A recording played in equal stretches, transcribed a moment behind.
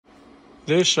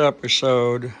This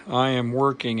episode, I am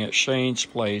working at Shane's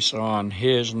place on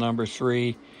his number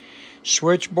 3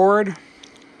 switchboard.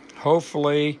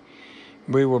 Hopefully,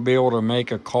 we will be able to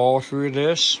make a call through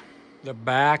this. The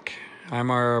back,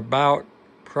 I'm about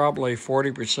probably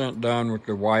 40% done with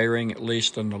the wiring, at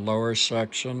least in the lower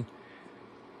section.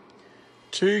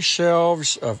 2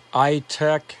 shelves of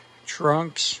iTech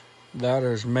trunks that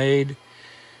is made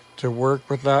to work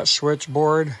with that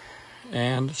switchboard,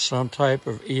 and some type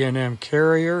of E&M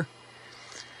carrier.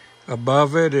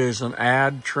 Above it is an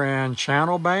ADTRAN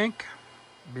channel bank.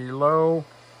 Below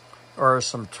are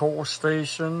some toll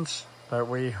stations that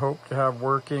we hope to have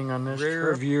working on this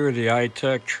rear view of the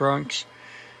iTech trunks.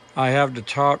 I have the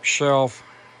top shelf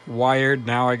wired.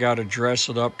 Now I got to dress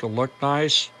it up to look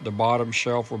nice. The bottom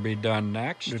shelf will be done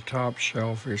next. The top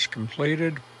shelf is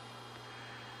completed.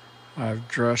 I've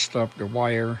dressed up the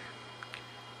wire.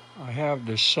 I have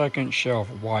the second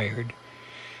shelf wired.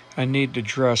 I need to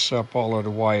dress up all of the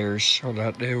wires so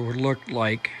that they would look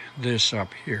like this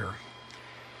up here.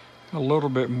 A little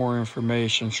bit more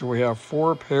information. So we have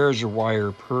 4 pairs of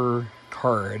wire per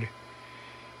card.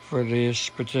 For this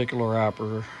particular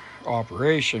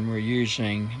operation, we're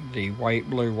using the white,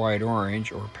 blue, white,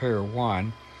 orange, or pair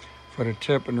 1 for the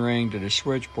tip and ring to the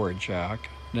switchboard jack.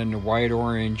 Then the white,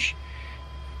 orange,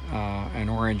 and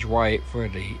orange-white for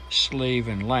the sleeve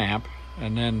and lamp,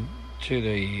 and then to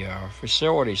the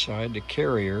facility side, the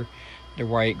carrier, the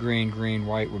white, green, green,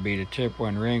 white would be the tip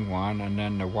 1, ring 1, and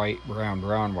then the white, brown,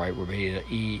 brown, white would be the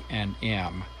E and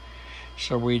M.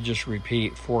 So we just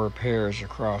repeat 4 pairs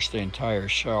across the entire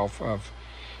shelf of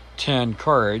 10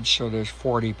 cards, so there's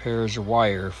 40 pairs of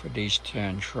wire for these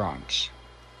 10 trunks.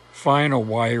 Final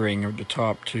wiring of the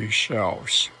top 2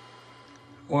 shelves.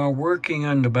 While working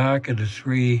on the back of the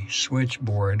 3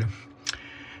 switchboard,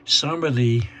 some of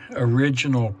the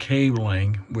original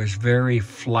cabling was very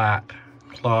flat,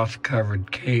 cloth-covered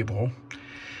cable.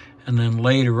 And then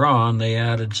later on, they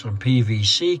added some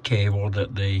PVC cable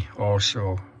that they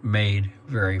also made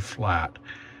very flat.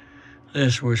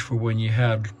 This was for when you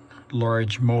had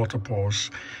large multiples,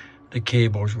 the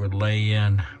cables would lay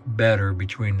in better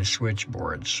between the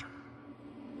switchboards.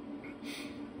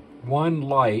 One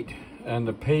light, and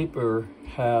the paper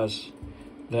has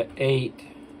the 8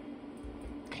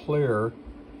 clear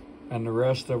and the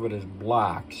rest of it is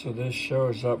black, so this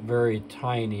shows up very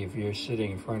tiny if you're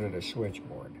sitting in front of the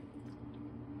switchboard.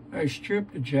 I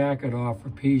stripped the jacket off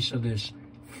a piece of this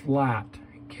flat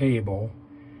cable.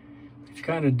 It's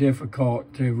kind of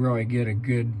difficult to really get a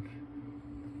good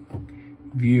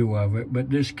view of it, but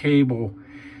this cable,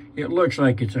 it looks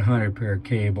like it's a 100 pair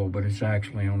cable, but it's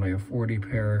actually only a 40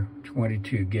 pair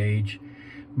 22 gauge.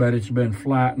 But it's been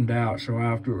flattened out, so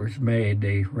after it was made,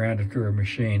 they ran it through a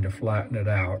machine to flatten it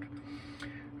out.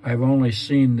 I've only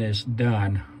seen this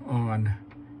done on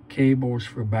cables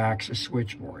for backs of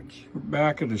switchboards.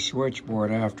 Back of the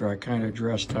switchboard, after I kind of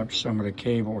dressed up some of the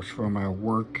cables for my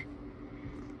work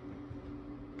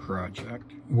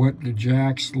project. What the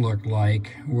jacks look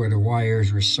like, where the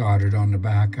wires were soldered on the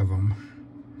back of them.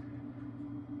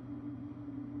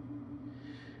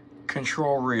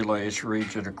 Control relays for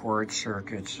each of the cord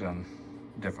circuits and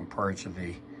different parts of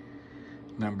the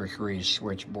number 3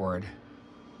 switchboard.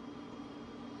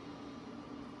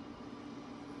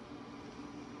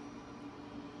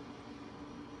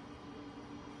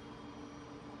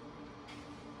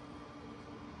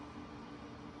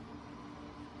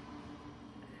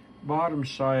 Bottom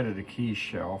side of the key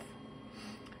shelf.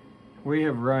 We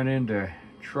have run into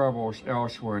troubles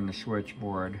elsewhere in the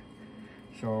switchboard.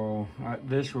 So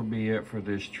this will be it for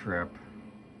this trip.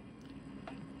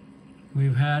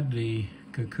 We've had the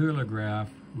coagulograph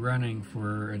running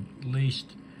for at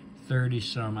least 30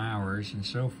 some hours, and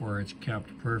so far it's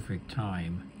kept perfect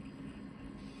time.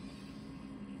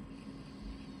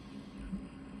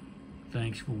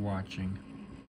 Thanks for watching.